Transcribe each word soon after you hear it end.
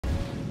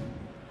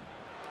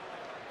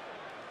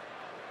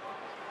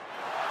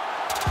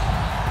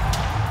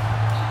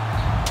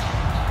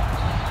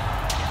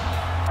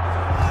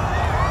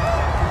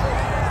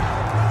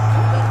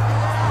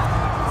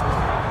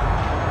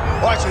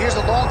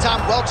Here's a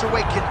longtime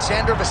welterweight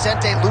contender,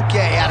 Vicente Luque,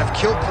 out of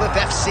Kill Cliff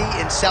FC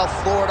in South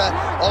Florida.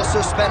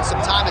 Also spent some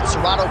time at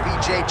Serrano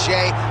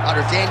BJJ under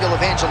Daniel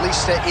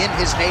Evangelista in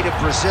his native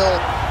Brazil.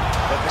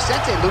 But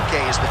Vicente Luque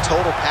is the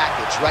total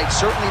package, right?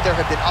 Certainly there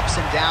have been ups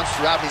and downs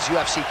throughout his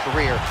UFC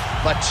career,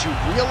 but to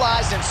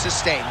realize and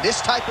sustain this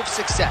type of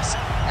success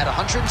at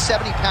 170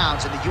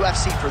 pounds in the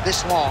UFC for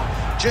this long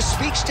just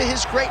speaks to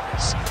his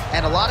greatness.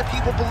 And a lot of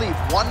people believe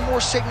one more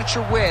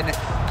signature win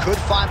could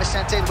find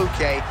Vicente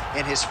Luque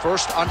in his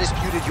first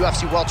undisputed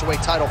UFC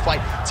welterweight title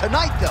fight.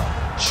 Tonight, though,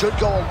 should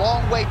go a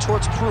long way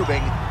towards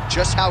proving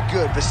just how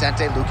good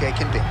Vicente Luque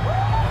can be.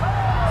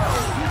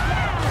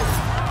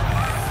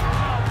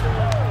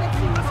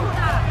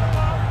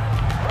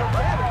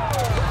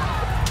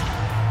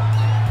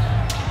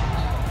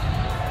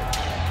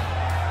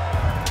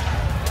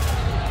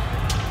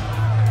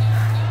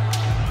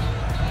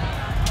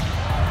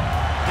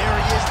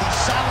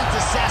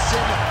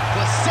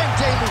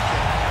 Vicente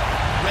Luque,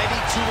 ready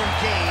to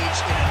engage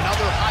in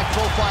another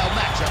high-profile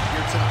matchup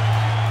here tonight.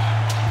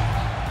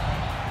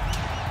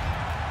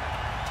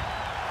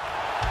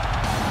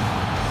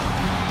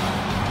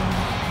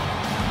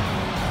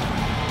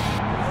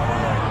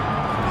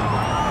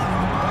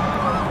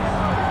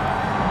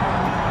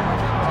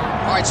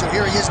 All right, so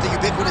here he is, the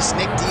ubiquitous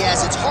Nick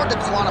Diaz. It's hard to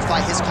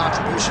quantify his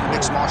contribution to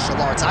mixed martial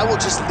arts. I will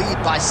just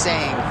lead by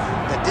saying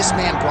that this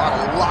man brought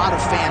a lot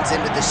of fans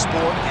into this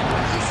sport, and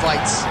when he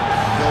fights,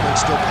 the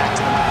building's still packed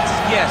to the max.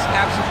 Yes,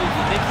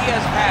 absolutely. Nick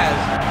Diaz has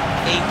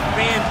a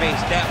fan base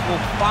that will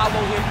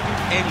follow him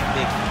through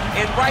anything,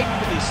 and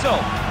rightfully so.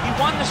 He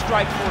won the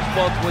Strikeforce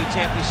Welterweight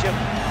Championship,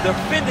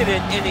 defended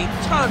it in a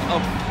ton of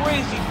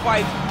crazy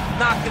fights,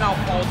 knocking out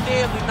Paul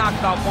Daly,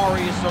 knocking out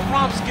Marius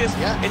Zaromskis,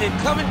 and then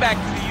coming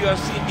back to the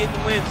UFC and getting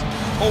wins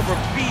over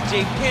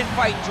BJ Penn,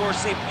 fighting George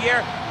St.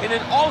 Pierre, and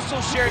then also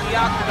sharing the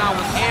octagon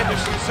with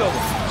Anderson Silva.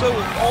 So it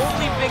was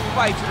only big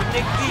fights for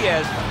Nick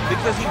Diaz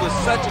because he was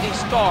such a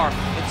star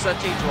and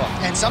such a draw.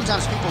 And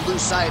sometimes people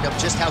lose sight of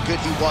just how good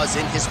he was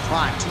in his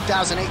prime.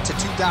 2008 to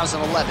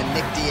 2011,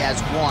 Nick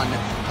Diaz won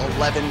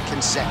 11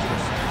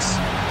 consecutive fights.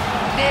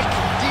 Nick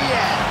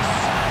Diaz.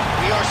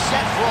 We are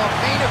set for our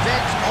main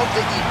event of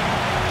the evening.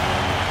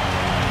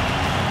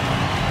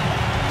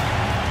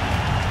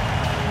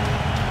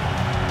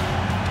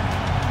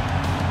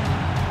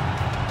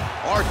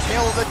 Our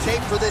tail of the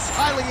tape for this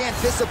highly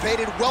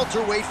anticipated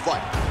welterweight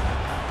fight.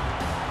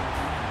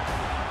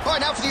 All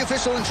right, now for the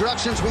official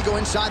introductions, we go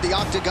inside the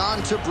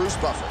octagon to Bruce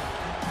Buffer.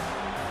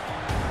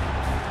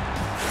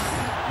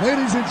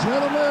 Ladies and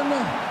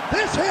gentlemen,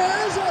 this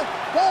is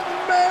the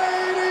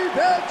main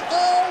event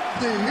of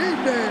the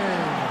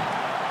evening.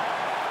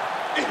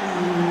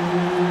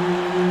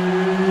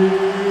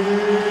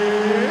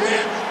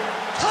 It's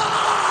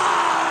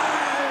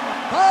time!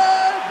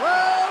 5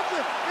 rounds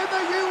in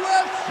the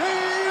UFC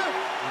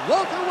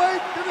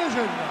welterweight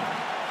division.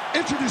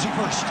 Introducing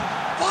first,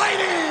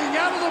 fighting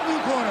out of the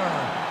blue corner,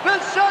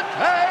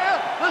 Vicente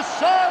the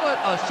Silent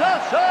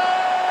Assassin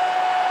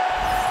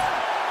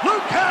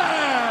Luque.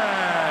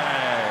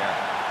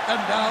 And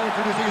now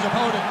introducing his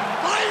opponent,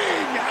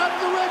 fighting out of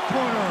the red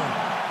corner,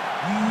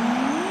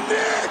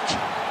 Nick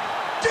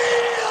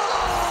Diaz.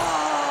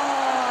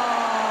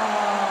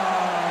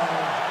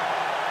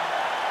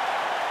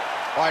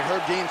 All right,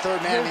 Herb Dean,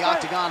 third man in the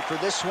octagon for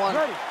this one.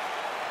 Ready.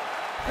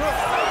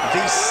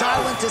 The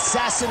silent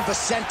assassin,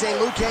 Vicente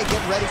Luque,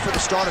 getting ready for the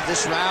start of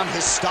this round.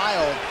 His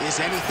style is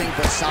anything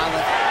but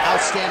silent.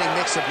 Outstanding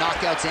mix of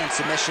knockouts and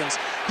submissions.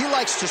 He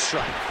likes to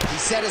strike. He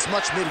said as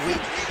much midweek.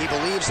 He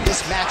believes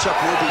this matchup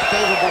will be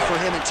favorable for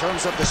him in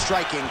terms of the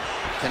striking.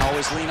 Can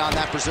always lean on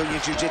that Brazilian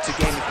Jiu-Jitsu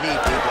game if need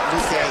be, but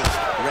Luque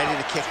ready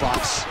to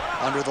kickbox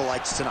under the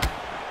lights tonight.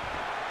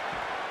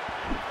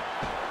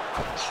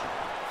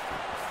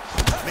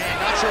 Man,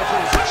 not sure if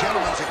it was a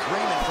gentleman's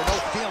agreement for no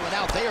feeling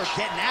out. They are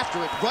getting after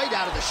it right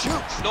out of the chute.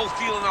 No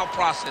feeling out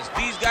process.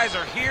 These guys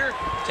are here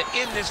to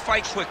end this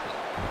fight quickly.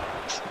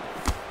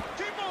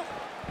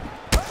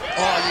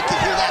 Oh, you can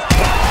hear that.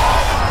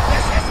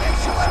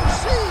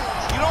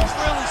 You don't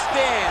really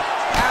stand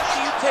after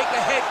you take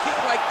a head kick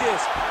like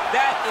this.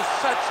 That is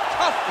such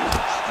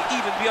toughness to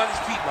even be on his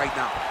feet right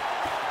now.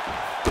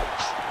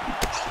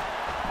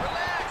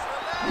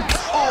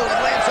 Oh, he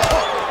lands a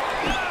hook.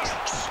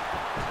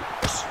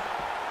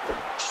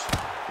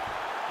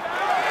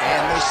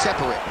 And they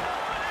separate.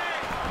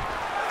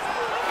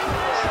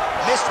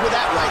 Missed with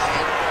that right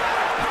hand.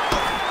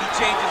 He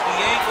changes the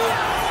angle,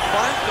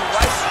 finds the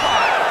right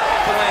spot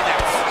to land that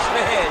punch in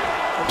the head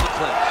from the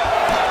clinch.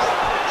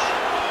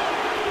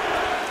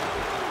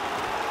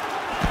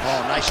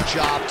 Oh, nice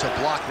job to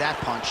block that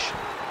punch.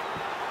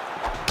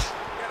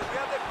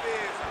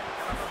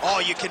 Oh,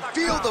 you can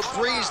feel the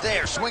breeze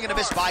there. Swing and a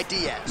miss by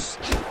Diaz.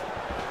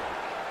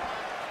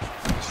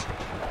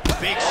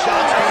 Big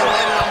shots being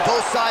landed on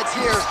both sides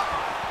here.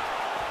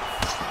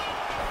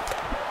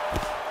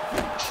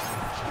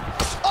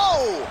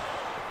 Oh!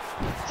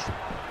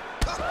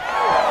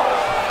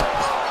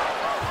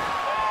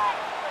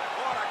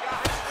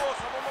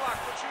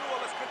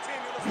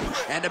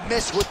 And a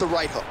miss with the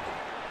right hook.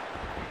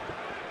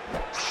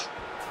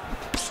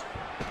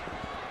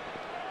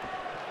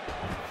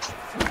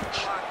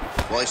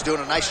 he's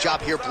doing a nice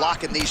job here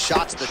blocking these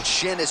shots. The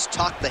chin is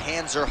tucked, the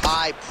hands are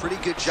high. Pretty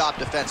good job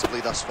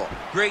defensively thus far.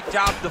 Great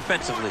job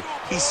defensively.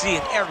 He's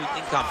seeing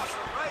everything coming.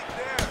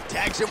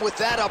 Tags him with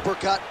that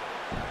uppercut.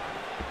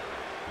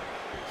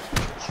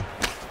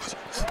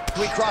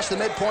 We cross the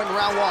midpoint in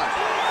round one.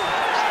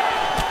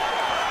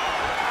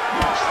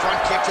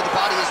 Front kick to the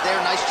body is there.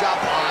 Nice job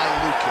by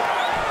Luque.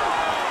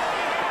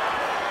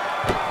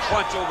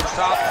 Punch over the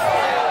top.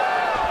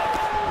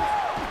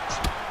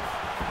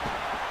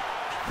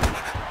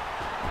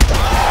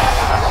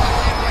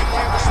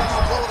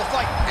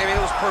 I mean,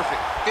 it was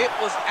perfect. It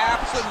was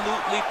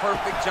absolutely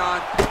perfect,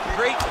 John.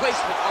 Great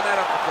placement on that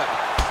uppercut.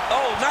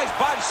 Oh, nice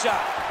body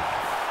shot.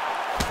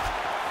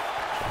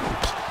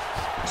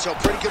 So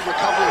pretty good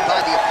recovery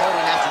by the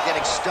opponent after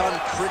getting stunned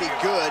pretty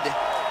good.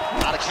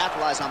 How to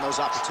capitalize on those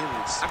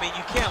opportunities. I mean,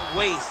 you can't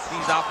waste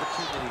these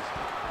opportunities.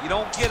 You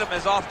don't get them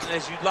as often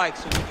as you'd like.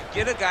 So when you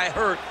get a guy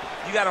hurt,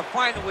 you got to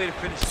find a way to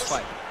finish the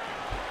fight.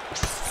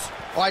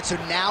 All right, so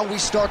now we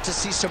start to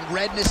see some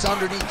redness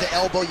underneath the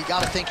elbow. You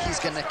got to think he's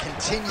going to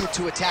continue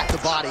to attack the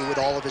body with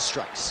all of his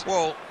strikes.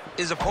 Well,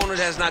 his opponent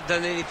has not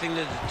done anything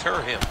to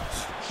deter him.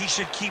 He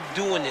should keep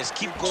doing this,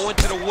 keep going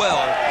to the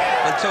well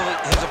until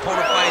his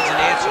opponent finds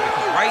an answer,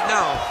 because right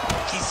now,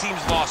 he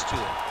seems lost to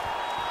it.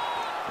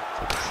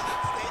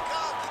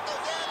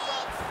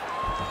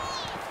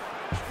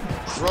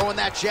 Throwing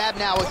that jab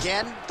now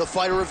again, the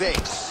fighter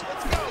evades.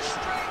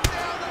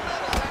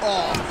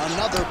 Oh,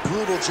 another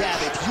brutal jab.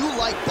 If you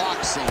like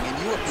boxing and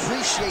you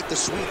appreciate the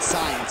sweet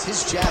science,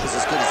 his jab is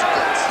as good as it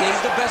gets. Yeah,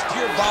 he's the best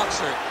pure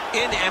boxer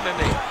in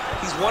MMA.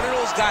 He's one of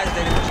those guys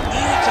that if he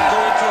needed to go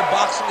into a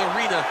boxing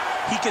arena,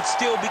 he could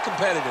still be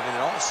competitive, and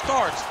it all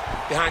starts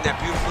behind that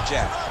beautiful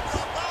jab.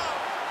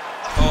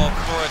 Oh,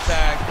 Kimura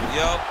tag,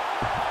 yup.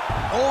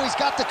 Oh, he's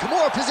got the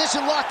Kimura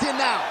position locked in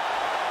now.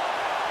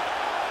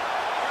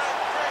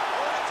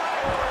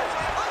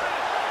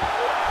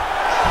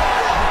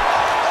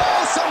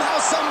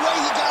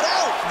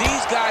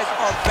 These guys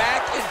are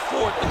back and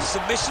forth, and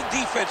submission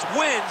defense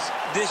wins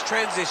this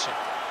transition.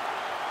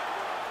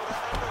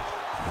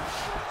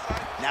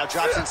 Now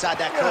drops inside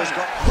that close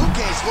guard.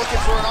 Luque's looking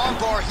for an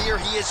armbar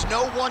here. He is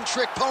no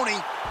one-trick pony.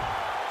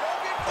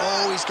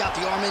 Oh, he's got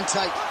the arm in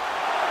tight.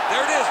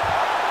 There it is.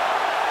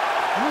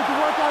 You need to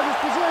work out his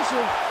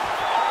position.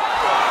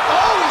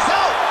 Oh, he's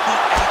out. He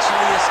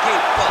actually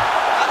escaped. Look,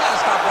 I gotta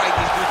stop writing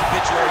these dudes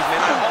obituaries,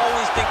 man. I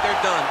always think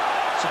they're done.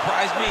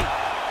 Surprise me.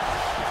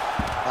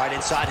 All right,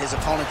 inside his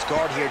opponent's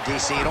guard here,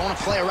 DC. You don't want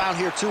to play around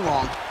here too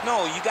long.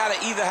 No, you got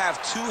to either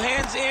have two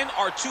hands in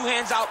or two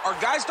hands out, or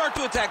guys start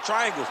to attack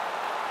triangles.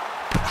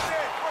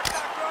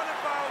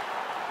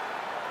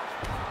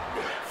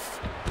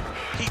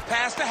 He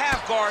passed the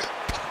half guard.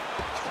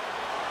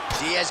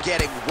 Diaz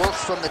getting work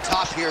from the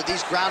top here.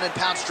 These ground and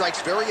pound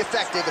strikes very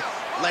effective.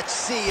 Let's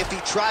see if he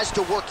tries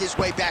to work his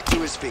way back to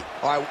his feet.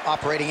 All right,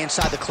 operating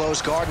inside the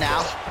closed guard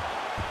now.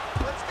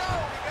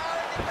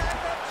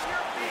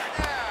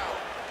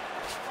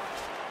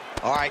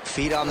 All right,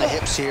 feet on the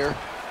hips here.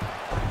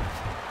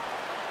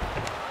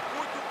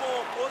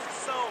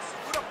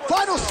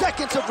 Final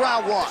seconds of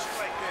round one.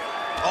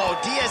 Oh,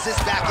 Diaz is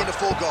back into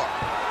full guard.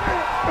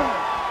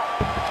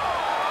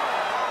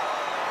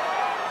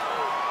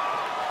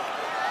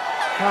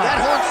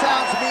 That horn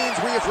sounds means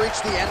we have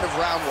reached the end of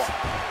round one.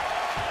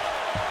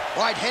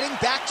 All right, heading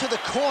back to the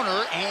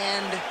corner,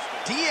 and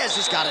Diaz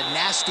has got a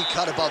nasty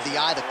cut above the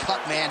eye. The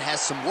cut man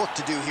has some work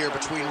to do here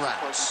between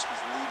rounds.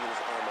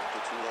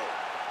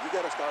 You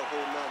gotta start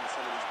holding on to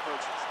some of these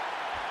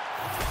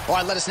punches. All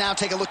right, let us now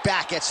take a look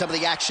back at some of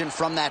the action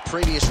from that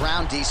previous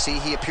round, DC.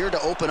 He appeared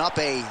to open up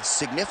a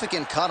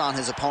significant cut on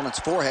his opponent's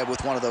forehead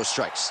with one of those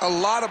strikes. A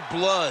lot of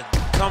blood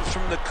comes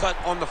from the cut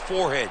on the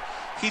forehead.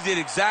 He did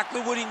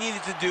exactly what he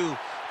needed to do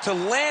to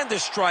land a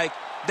strike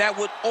that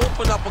would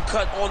open up a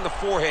cut on the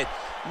forehead.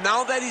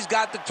 Now that he's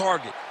got the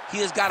target, he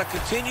has got to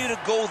continue to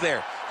go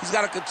there. He's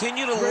got to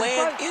continue to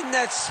land in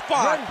that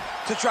spot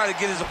to try to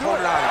get his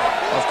opponent out of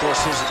it. Of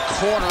course, his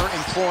corner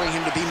imploring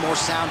him to be more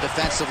sound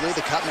defensively.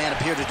 The cut man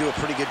appeared to do a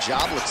pretty good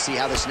job. Let's see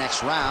how this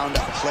next round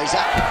plays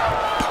out.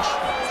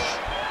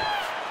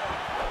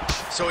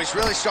 So he's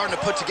really starting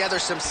to put together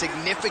some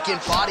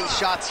significant body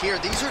shots here.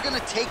 These are going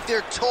to take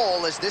their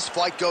toll as this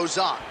fight goes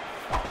on.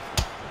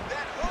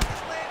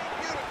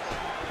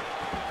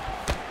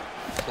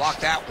 Block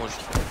that one.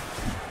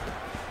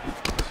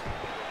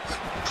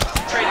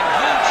 Trading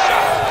huge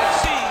shots.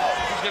 Let's see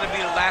who's going to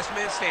be the last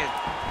man standing.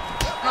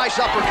 Nice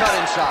uppercut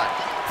inside.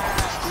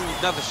 Ooh,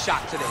 another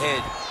shot to the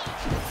head.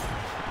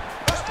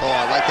 Oh,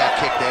 I like that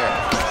kick there.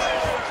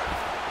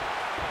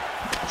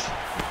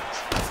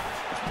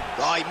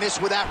 Oh, he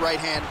missed with that right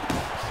hand.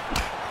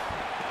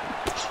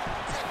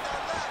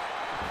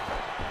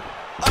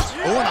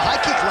 Oh, and a high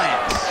kick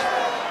lands.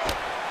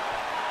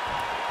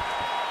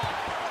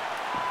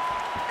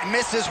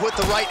 Misses with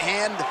the right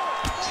hand.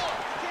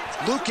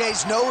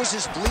 Luque's nose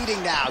is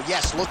bleeding now.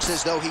 Yes, looks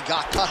as though he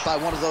got cut by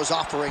one of those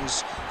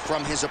offerings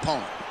from his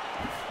opponent.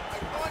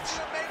 I want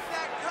you to make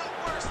that cut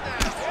worse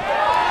now.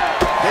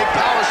 Big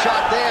power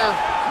shot there.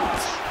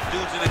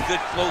 Dude's in a good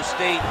flow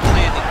state,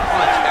 landing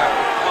punch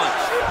after punch.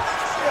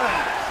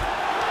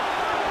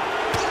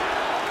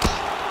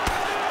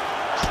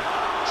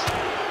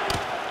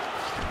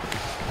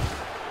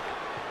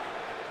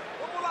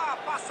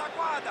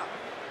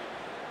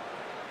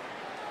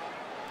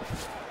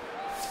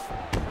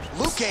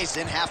 Luque's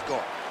in half guard.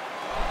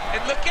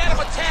 And look at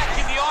him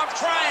attacking the arm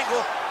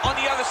triangle on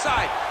the other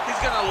side. He's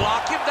going to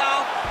lock him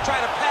down, try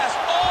to pass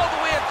all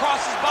the way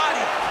across his body.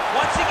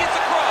 Once he gets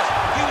across,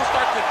 he will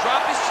start to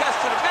drop his chest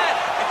to the mat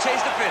and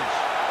chase the finish.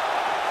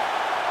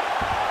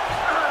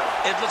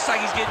 It looks like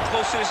he's getting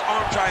close to this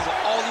arm triangle.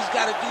 All he's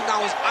got to do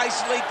now is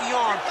isolate the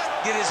arm,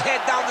 get his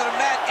head down to the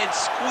mat, and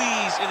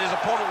squeeze, and his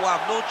opponent will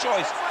have no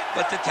choice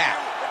but to tap.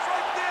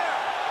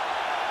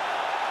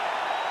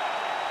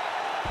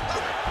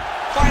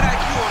 Fight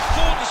IQ on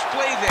full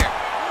display there.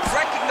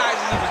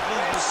 Recognizing he was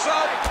losing the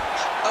sub,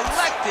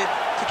 elected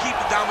to keep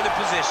the dominant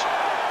position.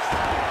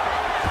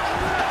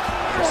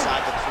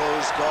 Inside the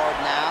closed guard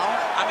now.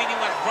 I mean, he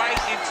went right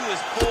into his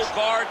full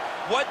guard.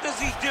 What does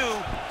he do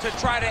to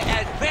try to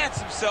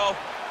advance himself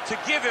to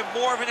give him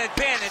more of an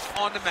advantage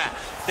on the mat?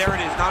 There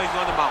it is. Now he's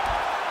on the mountain.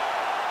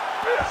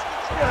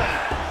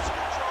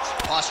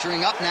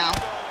 Posturing up now.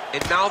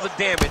 And now the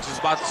damage is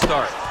about to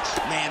start.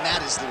 Man,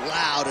 that is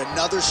loud.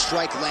 Another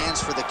strike lands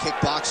for the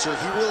kickboxer.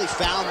 He really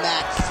found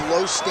that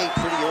flow state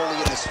pretty early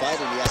in this fight,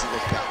 and he hasn't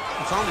looked back.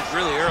 He found it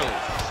really early.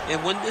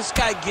 And when this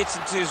guy gets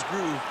into his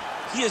groove,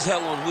 he is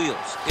hell on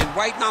wheels. And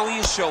right now he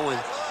is showing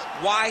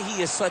why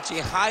he is such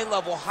a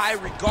high-level,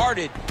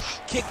 high-regarded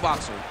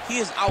kickboxer. He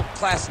is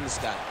outclassing this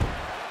guy.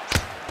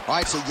 All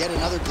right, so yet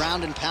another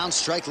ground and pound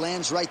strike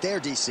lands right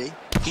there, DC.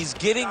 He's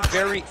getting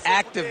very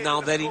active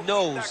now that he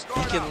knows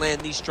he can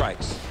land these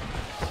strikes.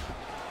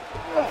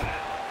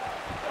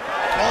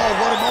 Oh,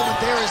 what a moment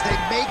there as they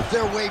make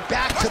their way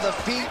back to the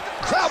feet.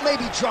 Crowd may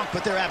be drunk,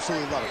 but they're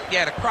absolutely loving it.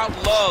 Yeah, the crowd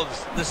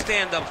loves the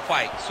stand-up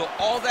fight. So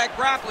all that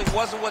grappling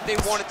wasn't what they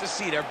wanted to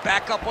see. They're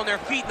back up on their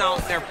feet now,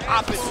 and they're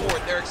popping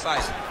forward. They're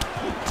excited.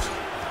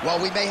 Well,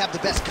 we may have the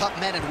best cut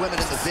men and women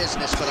in the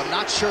business, but I'm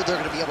not sure they're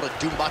going to be able to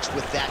do much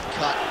with that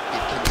cut.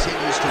 It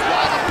continues to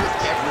widen with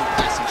every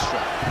passing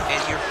strike.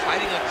 And you're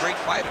fighting a great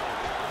fighter.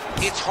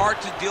 It's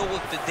hard to deal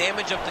with the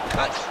damage of the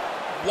cut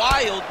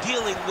while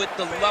dealing with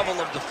the level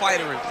of the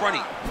fighter in front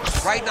of you.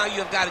 Right now,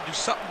 you have got to do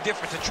something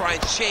different to try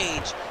and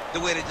change the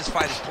way that this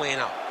fight is playing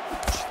out.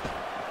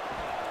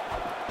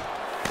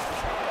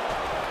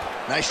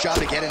 Nice job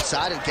to get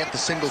inside and get the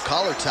single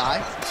collar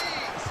tie.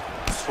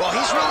 Well,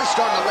 he's really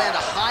starting to land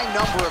a high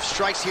number of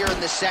strikes here in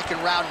this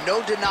second round.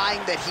 No denying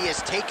that he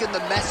has taken the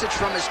message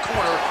from his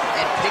corner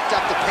and picked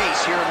up the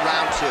pace here in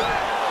round two.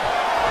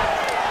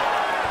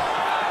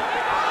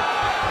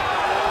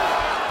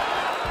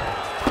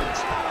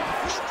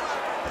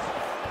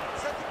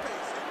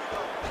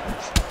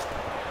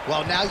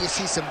 Well, now you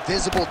see some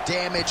visible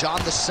damage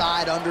on the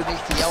side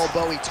underneath the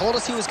elbow. He told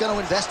us he was going to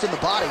invest in the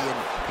body, and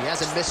he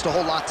hasn't missed a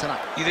whole lot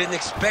tonight. You didn't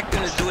expect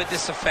him to do it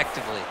this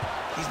effectively.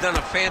 He's done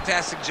a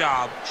fantastic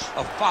job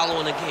of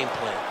following a game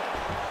plan.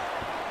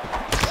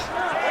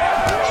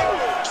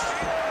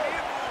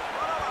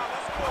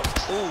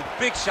 Ooh,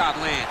 big shot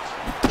lands.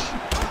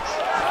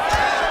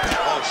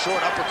 Oh,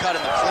 short uppercut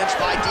in the clinch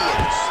by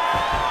Diaz.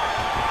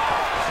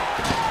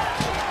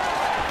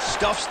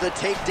 Stuffs the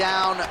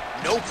takedown,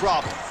 no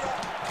problem.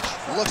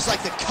 Looks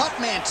like the cut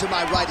man to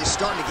my right is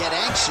starting to get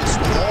anxious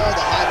with all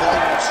the high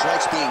volume of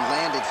strikes being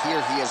landed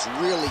here. He has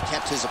really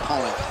kept his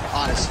opponent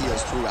on his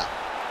heels throughout.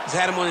 He's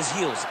had him on his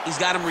heels. He's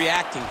got him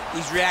reacting.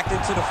 He's reacting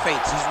to the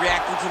feints. He's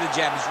reacting to the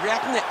jab. He's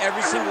reacting to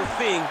every single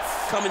thing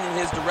coming in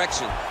his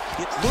direction.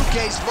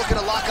 Luque's looking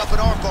to lock up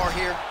an armbar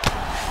here.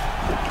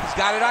 He's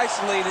got it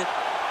isolated.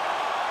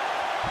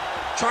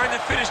 Trying to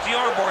finish the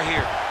armbar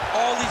here.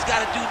 All he's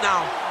got to do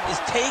now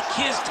is take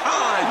his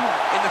time,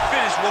 and the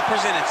finish will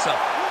present itself.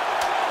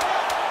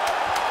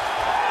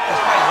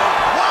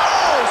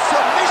 Whoa!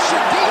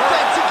 Submission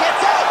defense. He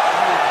gets out.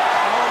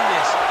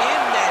 Calmness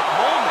in that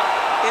moment.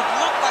 It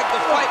looked like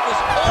the fight was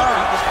over.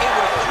 He was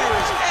able to clear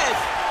his head,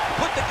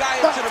 put the guy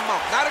into the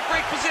mount. Not a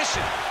great position,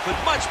 but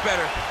much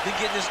better than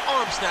getting his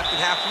arm snapped in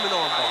half from an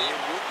armbar.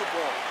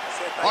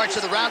 All right,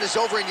 so the round is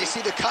over, and you see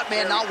the cut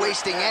man not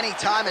wasting any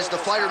time as the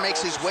fighter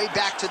makes his way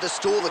back to the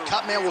stool. The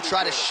cut man will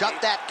try to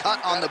shut that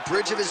cut on the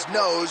bridge of his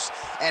nose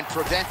and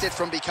prevent it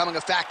from becoming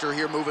a factor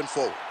here moving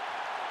forward.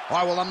 All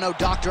right, well, I'm no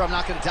doctor. I'm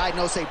not going to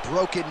diagnose a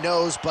broken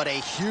nose, but a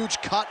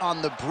huge cut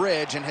on the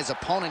bridge, and his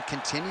opponent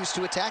continues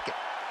to attack it.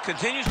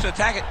 Continues to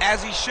attack it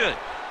as he should.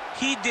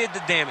 He did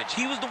the damage.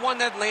 He was the one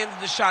that landed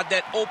the shot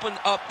that opened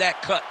up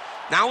that cut.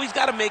 Now he's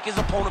got to make his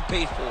opponent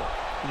pay for it.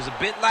 He was a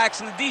bit lax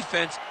in the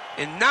defense,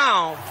 and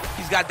now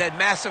he's got that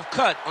massive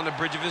cut on the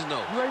bridge of his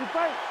nose. You ready to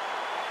fight?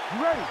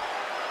 You ready?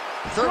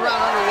 Third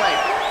round underway.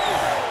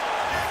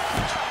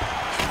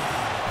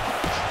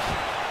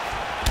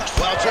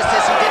 Well, just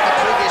as he did in the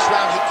previous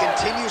round, he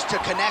continues to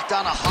connect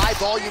on a high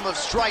volume of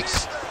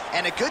strikes.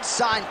 And a good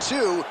sign,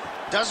 too,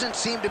 doesn't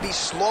seem to be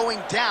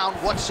slowing down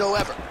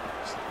whatsoever.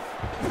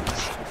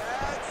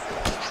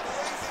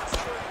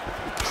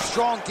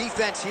 Strong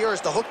defense here as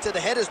the hook to the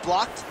head is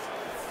blocked.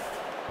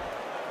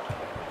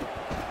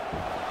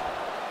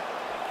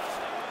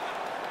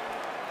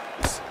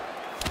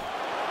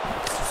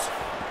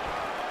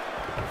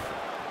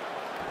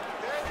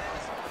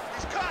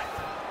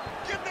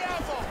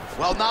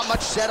 Well, not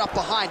much setup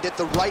behind it.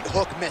 The right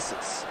hook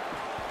misses.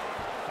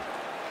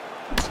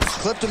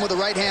 Clipped him with the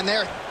right hand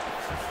there.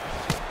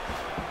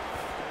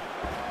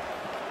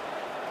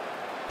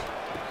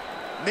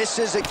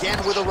 Misses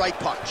again with a right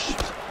punch.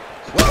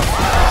 Well,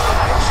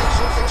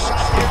 terrific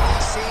shot there,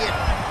 DC, and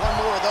one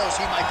more of those,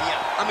 he might be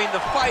out. I mean, the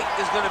fight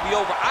is going to be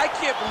over. I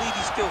can't believe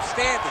he's still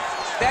standing.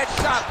 That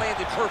shot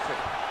landed perfect.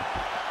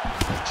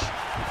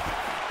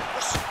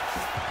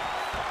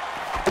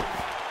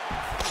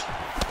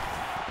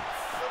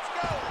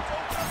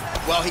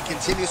 Well, he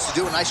continues to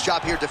do a nice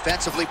job here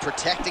defensively,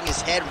 protecting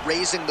his head,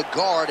 raising the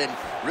guard, and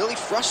really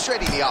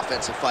frustrating the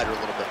offensive fighter a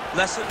little bit.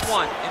 Lesson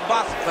 1 in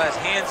boxing class,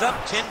 hands up,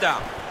 chin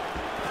down.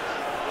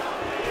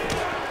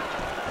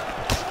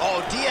 Oh,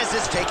 Diaz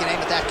is taking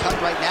aim at that cut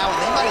right now, and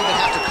they might even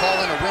have to call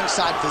in a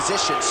ringside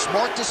physician.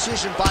 Smart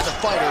decision by the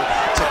fighter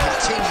to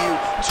continue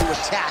to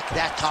attack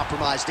that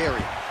compromised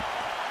area.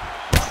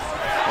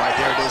 All right,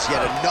 there it is, yet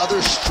another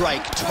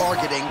strike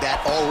targeting that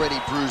already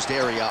bruised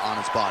area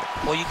on his body.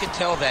 Well, you can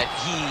tell that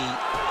he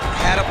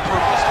had a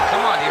purpose to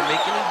come out here,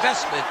 make an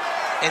investment,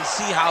 and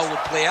see how it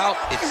would play out.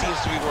 It seems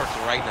to be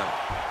working right now.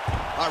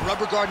 All right,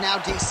 rubber guard now,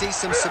 DC.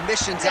 Some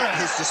submissions at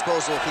his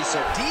disposal if he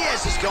so.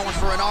 Diaz is going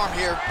for an arm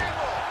here.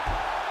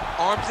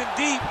 Arms in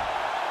deep.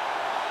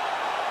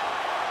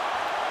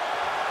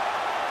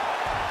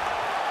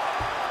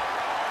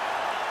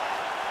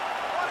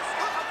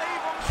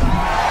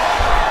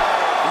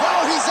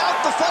 Well, he's out.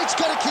 The fight's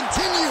going to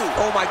continue.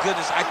 Oh, my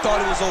goodness. I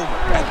thought it was over.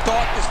 I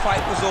thought this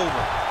fight was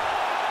over.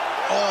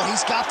 Oh,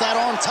 he's got that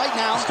arm tight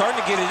now. He's starting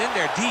to get it in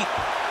there deep.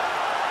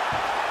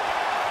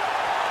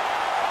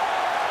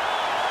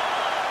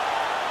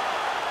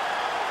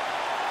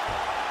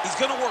 He's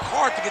going to work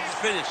hard to get this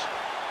finish.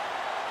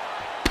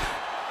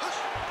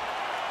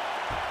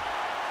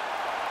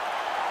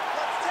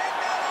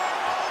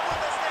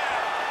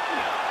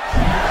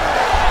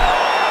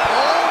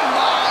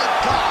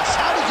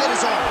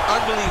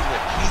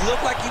 Unbelievable. He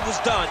looked like he was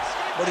done,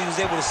 but he was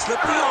able to slip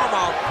the arm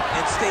out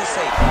and stay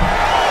safe.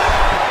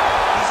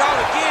 He's out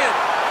again.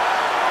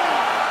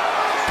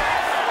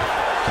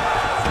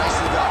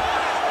 Nicely done.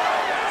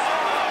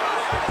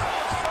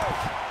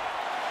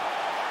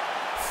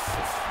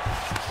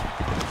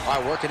 All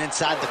right, working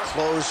inside the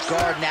closed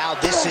guard now.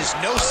 This is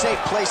no safe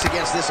place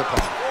against this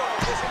opponent.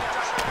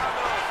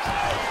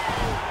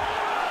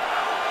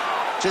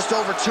 Just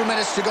over 2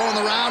 minutes to go in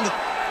the round.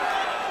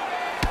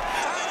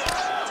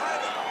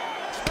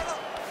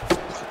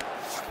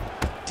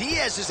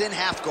 Diaz is in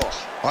half guard.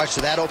 All right, so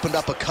that opened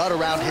up a cut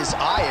around his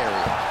eye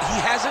area. He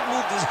hasn't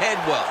moved his head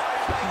well.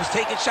 He was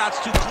taking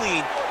shots too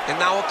clean, and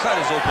now a cut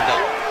is opened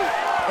up.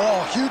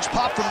 Oh, huge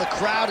pop from the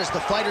crowd as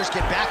the fighters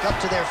get back up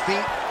to their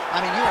feet.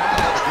 I mean, you and I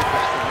know the good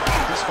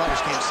grappling. These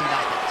fighters came to see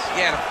knockouts.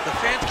 Yeah, the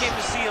fans came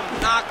to see them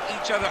knock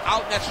each other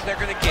out, and that's what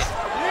they're going to get.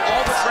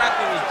 All the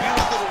grappling was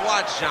beautiful to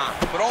watch, John,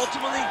 but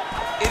ultimately,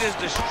 it is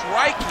the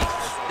striking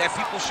that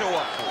people show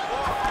up for.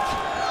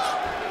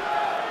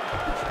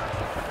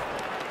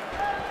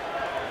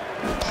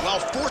 Well,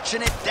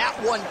 fortunate that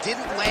one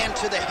didn't land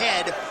to the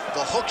head.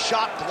 The hook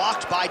shot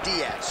blocked by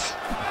Diaz.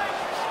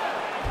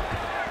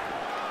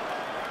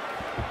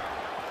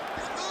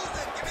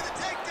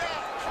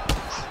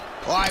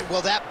 All right,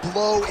 well, that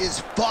blow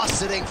is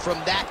fauceting from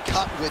that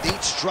cut with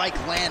each strike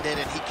landed,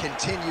 and he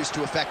continues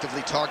to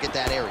effectively target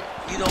that area.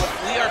 You know,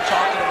 we are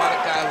talking about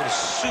a guy with a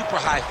super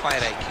high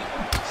fight IQ.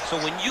 So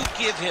when you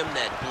give him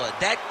that blood,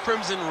 that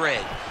crimson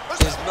red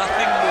is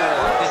nothing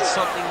more than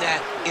something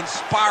that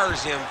inspires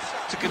him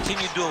to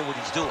continue doing what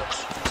he's doing.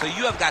 So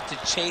you have got to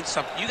change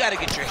something. You got to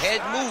get your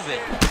head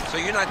moving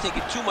so you're not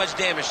taking too much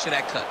damage to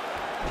that cut.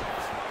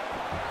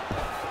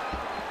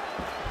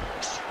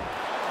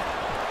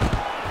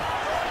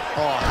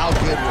 Oh, how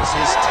good was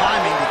his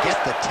timing to get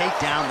the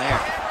takedown there.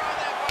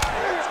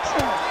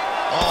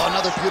 Oh,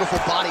 another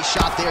beautiful body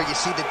shot there. You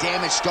see the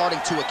damage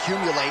starting to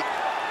accumulate.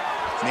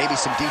 Maybe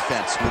some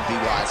defense would be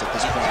wise at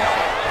this point.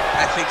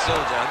 I think so,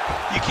 John.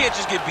 You can't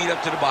just get beat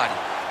up to the body.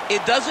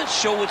 It doesn't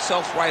show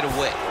itself right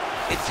away.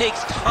 It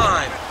takes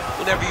time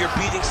whenever you're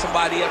beating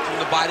somebody up from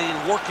the body and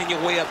working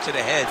your way up to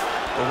the head.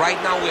 But right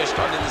now we are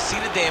starting to see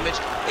the damage,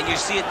 and you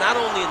see it not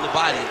only in the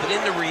body, but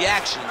in the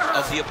reactions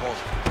of the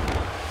opponent.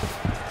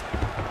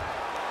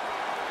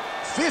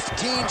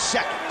 15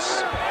 seconds.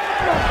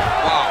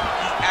 Wow,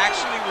 he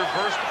actually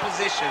reversed the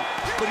position,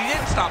 but he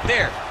didn't stop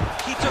there.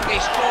 He took a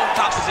strong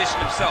top position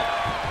himself.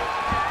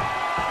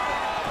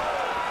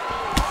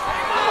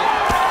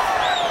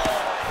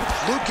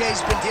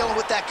 Luque's been dealing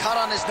with that cut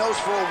on his nose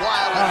for a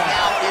while, and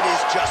now it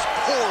is just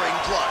pouring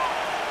blood.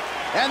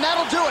 And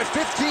that'll do it.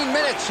 15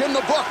 minutes in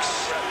the books.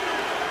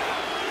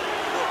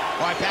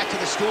 All right, back to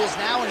the stools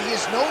now, and he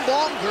is no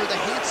longer the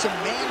handsome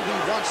man we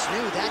once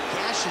knew. That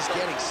gash is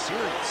getting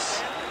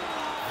serious.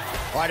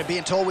 All right, I'm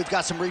being told we've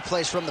got some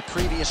replays from the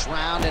previous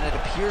round, and it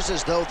appears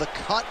as though the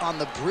cut on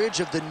the bridge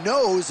of the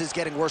nose is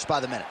getting worse by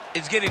the minute.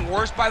 It's getting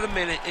worse by the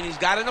minute, and he's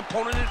got an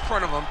opponent in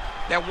front of him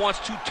that wants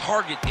to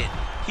target it.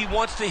 He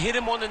wants to hit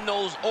him on the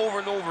nose over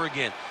and over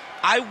again.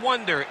 I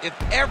wonder if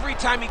every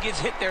time he gets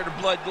hit there, the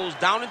blood goes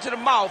down into the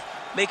mouth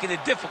making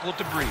it difficult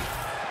to breathe.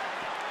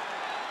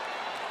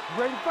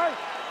 You ready to fight?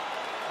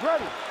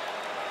 Ready.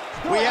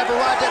 We have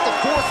arrived at the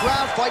 4th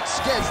round fight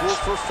scheduled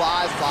for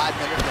 5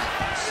 5-minute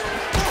rounds.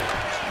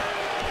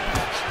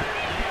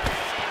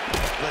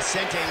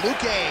 Vicente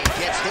Luque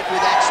gets hit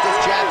with that stiff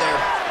jab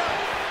there.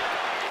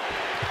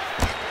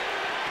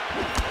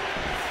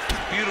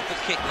 Beautiful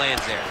kick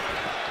lands there.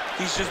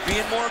 He's just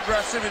being more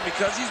aggressive, and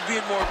because he's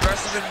being more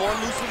aggressive and more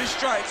loose with his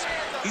strikes,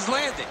 he's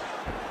landing.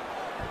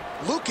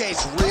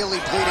 Luque's really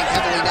bleeding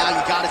heavily now.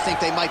 You got to think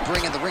they might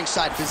bring in the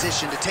ringside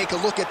physician to take a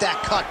look at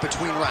that cut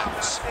between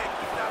rounds.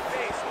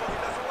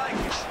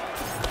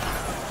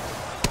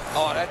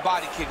 Oh, that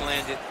body kick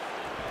landed.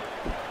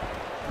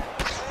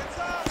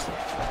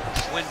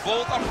 When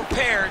both are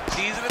prepared,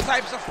 these are the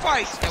types of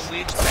fights that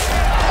we expect.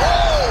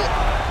 Oh!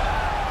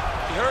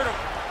 He hurt him.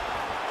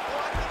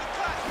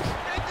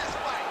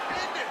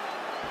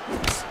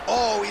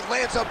 Oh, he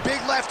lands a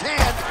big left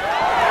hand.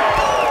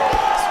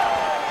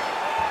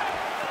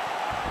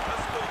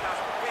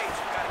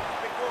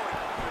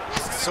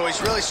 So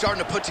he's really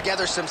starting to put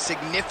together some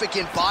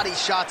significant body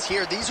shots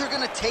here. These are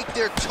going to take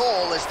their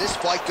toll as this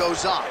fight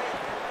goes on.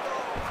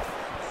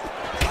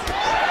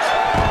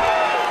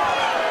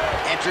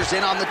 Enters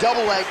in on the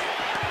double leg.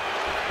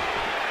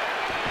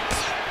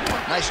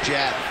 Nice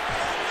jab.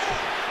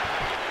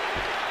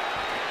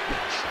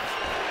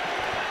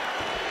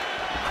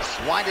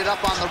 Winded up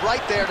on the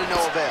right there to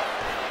no avail.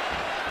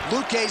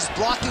 Luque's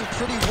blocking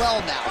pretty well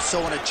now, so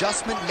an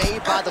adjustment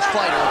made by the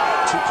fighter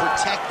to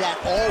protect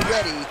that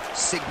already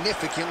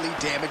significantly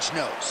damaged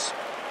nose.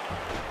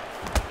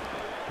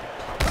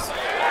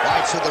 All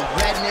right, so the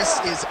redness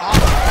is on.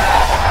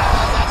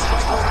 That's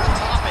right over the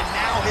top, and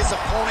now his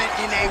opponent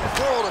in a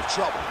world of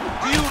trouble.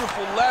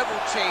 Beautiful level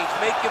change.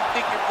 Make him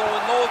think you're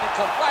going low, and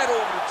come right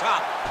over the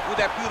top with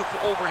that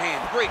beautiful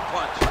overhand. Great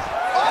punch.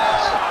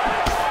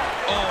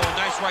 Oh,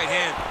 nice right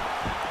hand.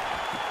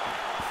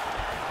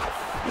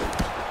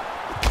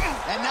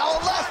 And now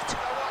a left.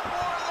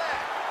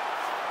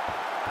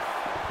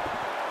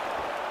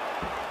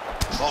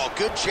 Oh,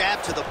 good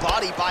jab to the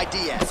body by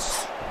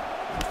Diaz.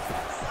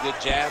 Good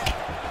jab.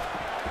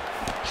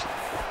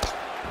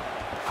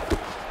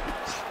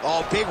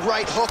 Oh, big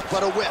right hook,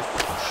 but a whiff.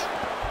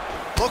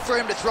 Look for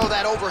him to throw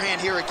that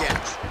overhand here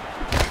again.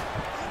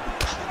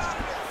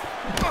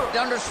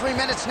 Under 3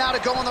 minutes now to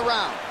go in the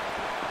round.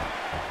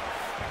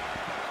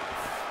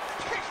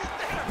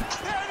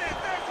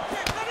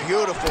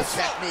 Beautiful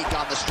technique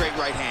on the straight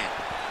right hand.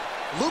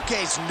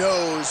 Luque's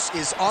nose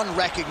is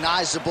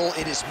unrecognizable.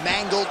 It is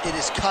mangled. It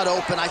is cut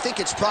open. I think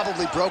it's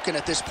probably broken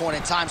at this point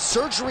in time.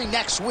 Surgery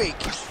next week,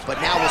 but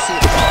now we'll see.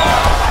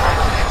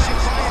 Connection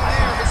coming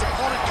there. His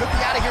opponent could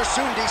be out of here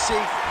soon, DC.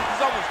 He's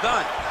almost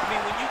done. I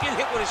mean, when you get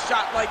hit with a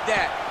shot like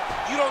that,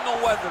 you don't know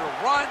whether to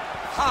run,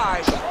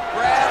 hide,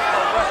 grab,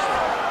 or wrestle.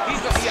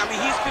 He's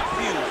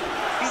confused.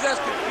 He's as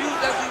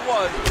confused as he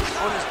was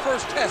on his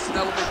first test in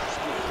elementary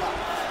school.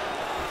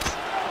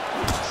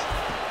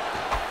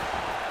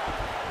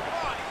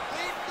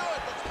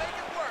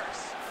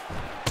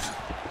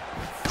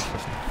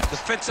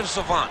 Defensive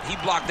savant. He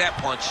blocked that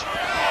punch.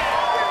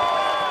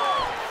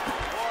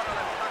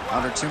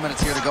 Under 2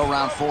 minutes here to go,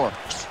 round 4.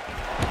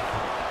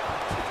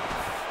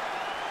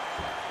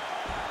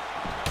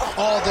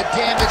 Oh, the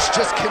damage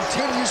just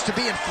continues to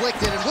be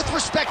inflicted. And with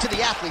respect to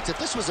the athletes, if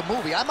this was a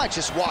movie, I might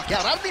just walk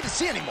out. I don't need to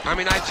see anymore. I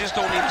mean, I just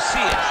don't even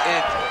see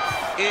it.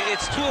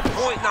 It's to a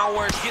point now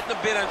where it's getting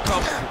a bit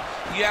uncomfortable.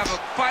 You have a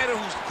fighter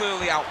who's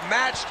clearly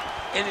outmatched.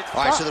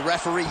 All right, so the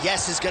referee,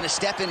 yes, is going to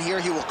step in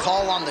here. He will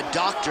call on the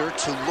doctor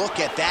to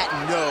look at that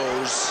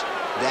nose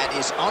that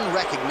is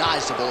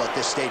unrecognizable at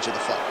this stage of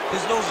the fight. His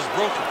nose is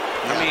broken.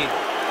 Yeah. I mean,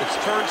 it's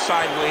turned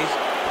sideways.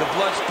 The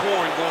blood's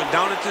pouring, going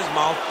down into his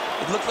mouth.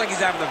 It looks like he's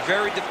having a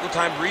very difficult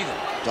time breathing.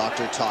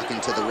 Doctor talking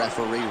to the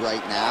referee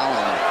right now.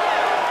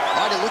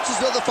 All right, it looks as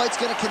though the fight's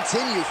going to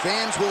continue.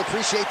 Fans will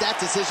appreciate that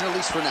decision, at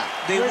least for now.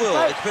 They will.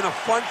 It's been a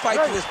fun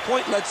fight to this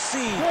point. Let's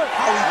see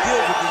how he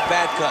deals with this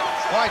bad cut.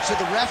 All right, so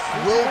the ref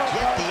will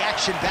get the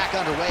action back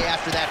underway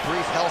after that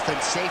brief health and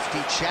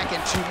safety check.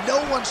 And to no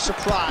one's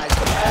surprise,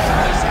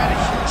 he's had a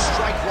huge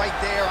strike right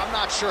there. I'm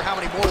not sure how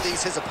many more of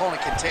these his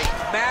opponent can take.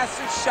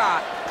 Massive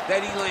shot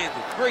that he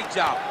landed. Great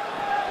job.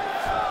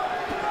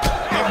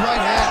 Big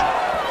right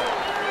hand.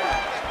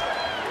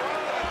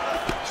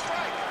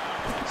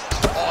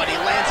 Oh, and he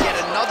lands yet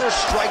another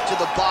strike to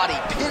the body.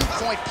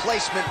 Pinpoint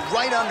placement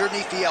right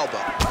underneath the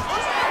elbow.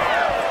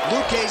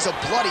 Luque's a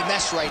bloody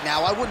mess right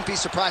now. I wouldn't be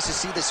surprised to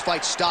see this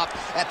fight stop.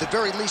 At the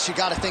very least, you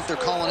got to think they're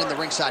calling in the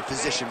ringside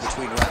physician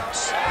between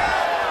rounds.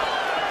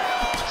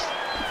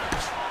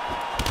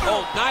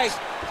 Oh, nice.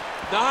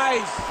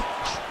 Nice.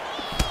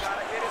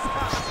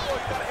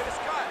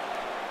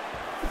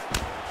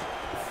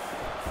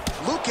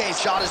 Luque's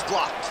shot is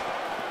blocked.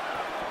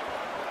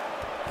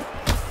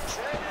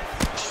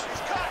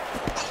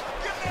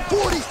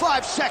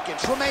 "45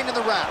 seconds remain in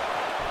the round.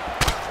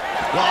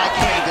 Well, I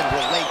can't even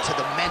relate to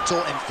the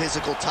mental and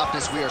physical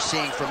toughness we are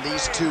seeing from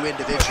these two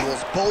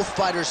individuals. Both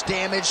fighters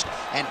damaged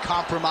and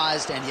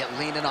compromised, and yet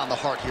leaning on the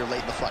heart here late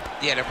in the fight.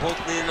 Yeah, they're both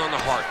leaning on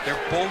the heart. They're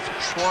both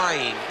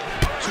trying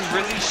to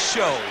really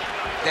show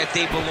that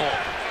they belong.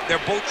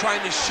 They're both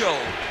trying to show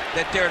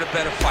that they're the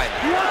better fighter.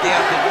 They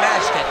have been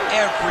matched at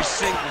every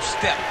single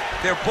step.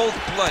 They're both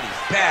bloody,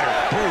 battered,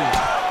 bruised,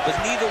 but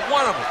neither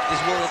one of them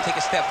is willing to take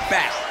a step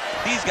back.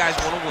 These guys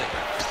want to win.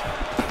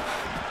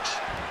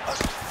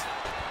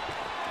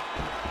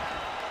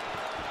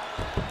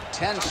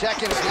 Ten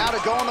seconds now to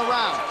go in the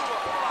round.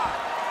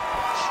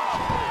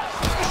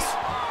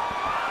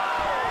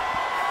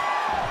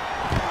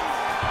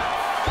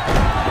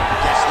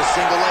 Gets the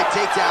single leg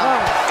takedown.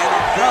 In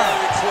a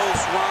very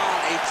close round,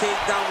 a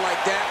takedown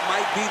like that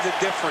might be the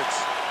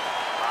difference.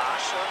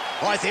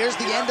 All right, there's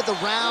the end of the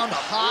round.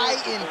 High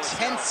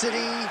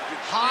intensity,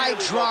 high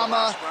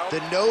drama.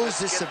 The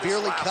nose is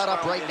severely cut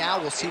up right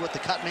now. We'll see what the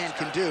cut man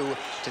can do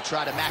to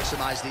try to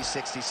maximize these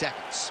 60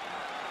 seconds.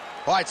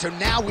 All right, so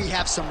now we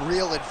have some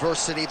real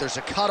adversity. There's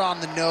a cut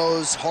on the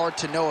nose. Hard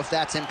to know if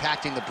that's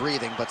impacting the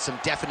breathing, but some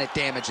definite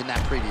damage in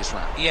that previous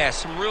round. Yeah,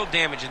 some real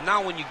damage. And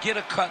now when you get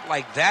a cut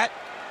like that,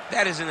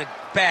 that is in a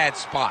bad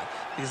spot.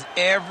 Because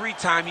every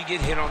time you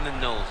get hit on the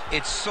nose,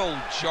 it's so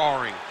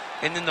jarring.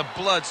 And then the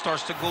blood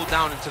starts to go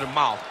down into the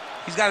mouth.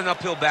 He's got an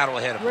uphill battle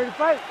ahead of him. Ready to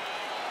fight?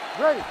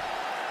 Ready.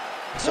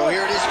 So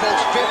here it is,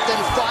 folks, fifth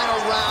and final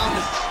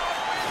round.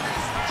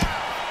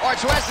 All right,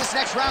 so as this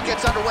next round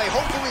gets underway,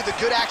 hopefully the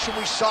good action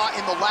we saw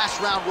in the last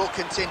round will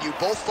continue.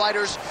 Both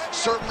fighters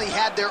certainly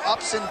had their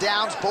ups and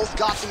downs, both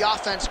got the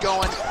offense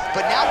going,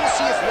 but now we'll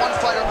see if one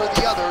fighter or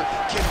the other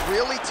can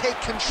really take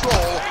control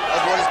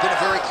of what has been a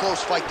very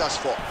close fight thus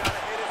far.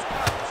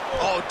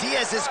 Oh,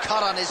 Diaz's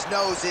cut on his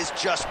nose is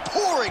just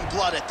pouring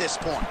blood at this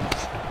point.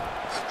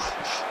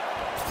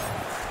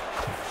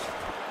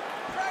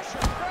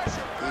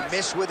 He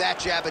missed with that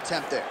jab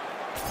attempt there.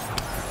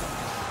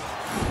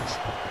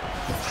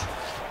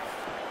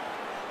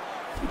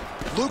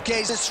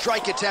 Luque's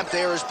strike attempt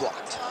there is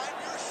blocked.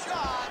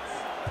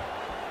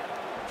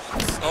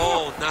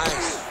 Oh,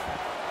 nice.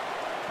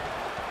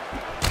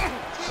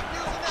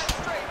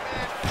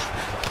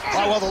 All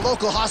right, well, the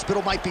local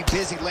hospital might be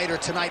busy later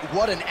tonight.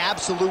 What an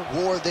absolute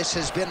war this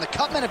has been. The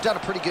cutmen have done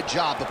a pretty good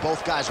job, but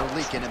both guys are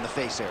leaking in the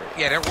face area.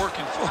 Yeah, they're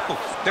working full.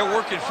 They're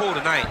working full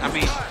tonight. I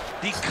mean,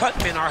 the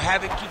cutmen are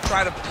having to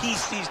try to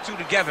piece these two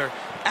together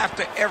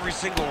after every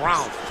single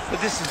round.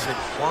 But this has been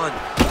fun.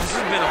 This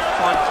has been a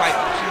fun fight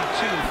between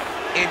two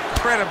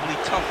incredibly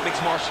tough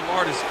mixed martial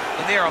artists,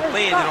 and they are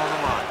laying it on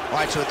the line.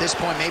 All right, so at this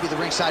point, maybe the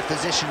ringside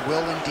physician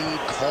will indeed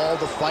call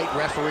the fight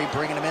referee,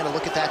 bringing him in to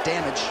look at that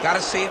damage. Got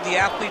to save the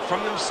athlete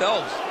from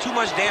themselves. Too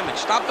much damage.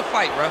 Stop the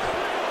fight, ref.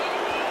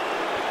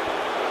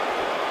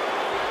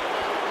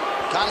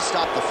 Got to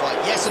stop the fight.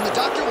 Yes, and the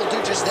doctor will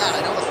do just that. I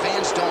know the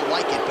fans don't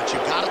like it, but you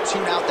got to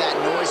tune out that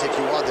noise if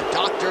you are the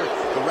doctor,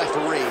 the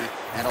referee,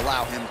 and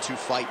allow him to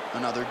fight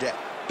another day.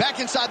 Back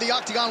inside the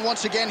octagon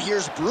once again,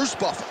 here's Bruce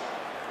Buffer.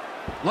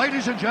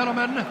 Ladies and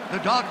gentlemen, the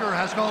doctor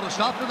has called a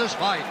stop to this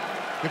fight,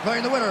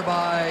 declaring the winner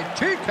by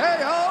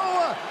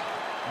TKO,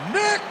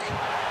 Nick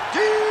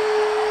Diaz.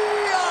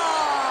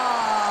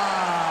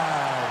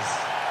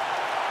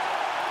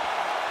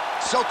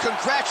 So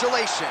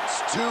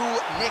congratulations to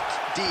Nick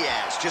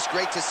Diaz. Just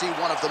great to see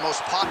one of the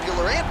most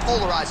popular and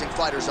polarizing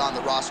fighters on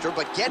the roster,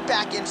 but get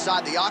back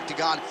inside the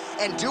octagon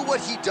and do what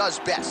he does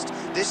best.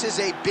 This is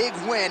a big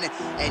win,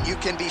 and you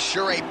can be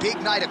sure a big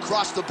night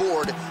across the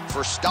board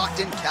for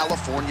Stockton,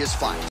 California's finest.